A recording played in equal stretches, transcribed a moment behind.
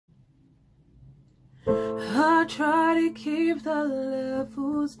I try to keep the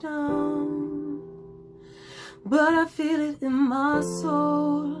levels down, but I feel it in my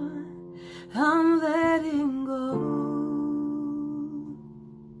soul. I'm letting go.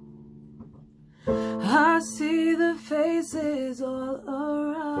 I see the faces all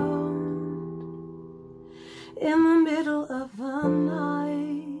around. In the middle of the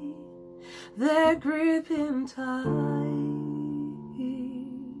night, they're gripping tight.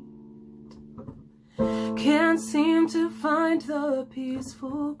 Can't seem to find the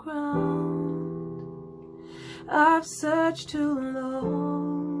peaceful ground. I've searched too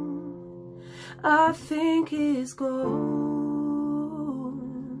long, I think it's gone.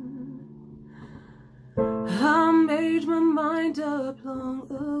 I made my mind up long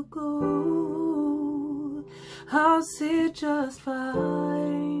ago. I'll sit just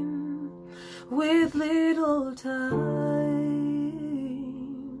fine with little time.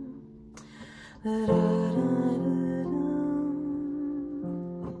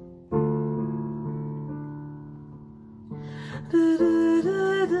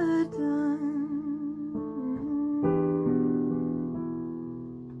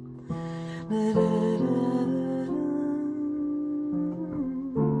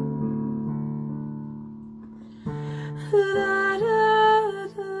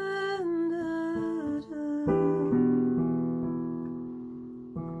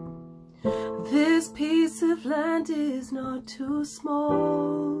 This piece of land is not too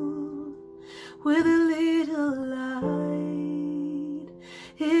small. With a little light,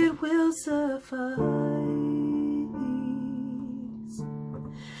 it will suffice.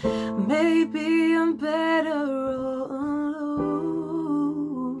 Maybe I'm better all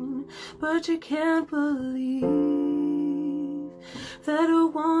alone, but you can't believe that I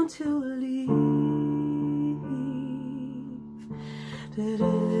want to leave.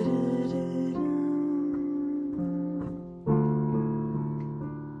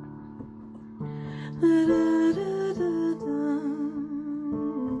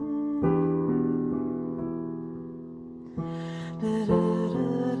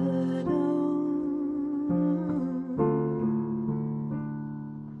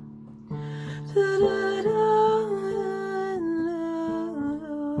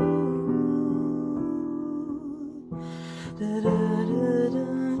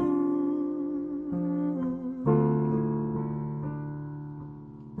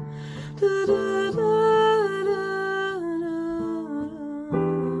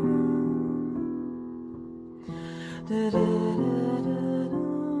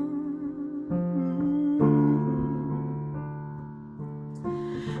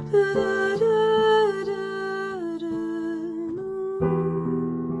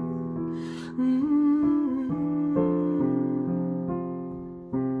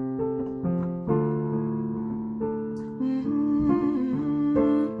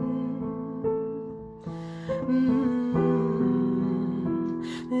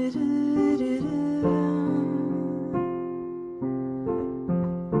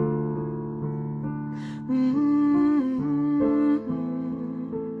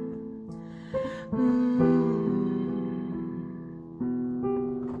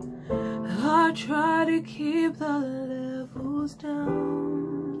 I try to keep the levels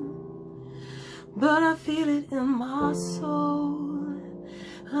down, but I feel it in my soul.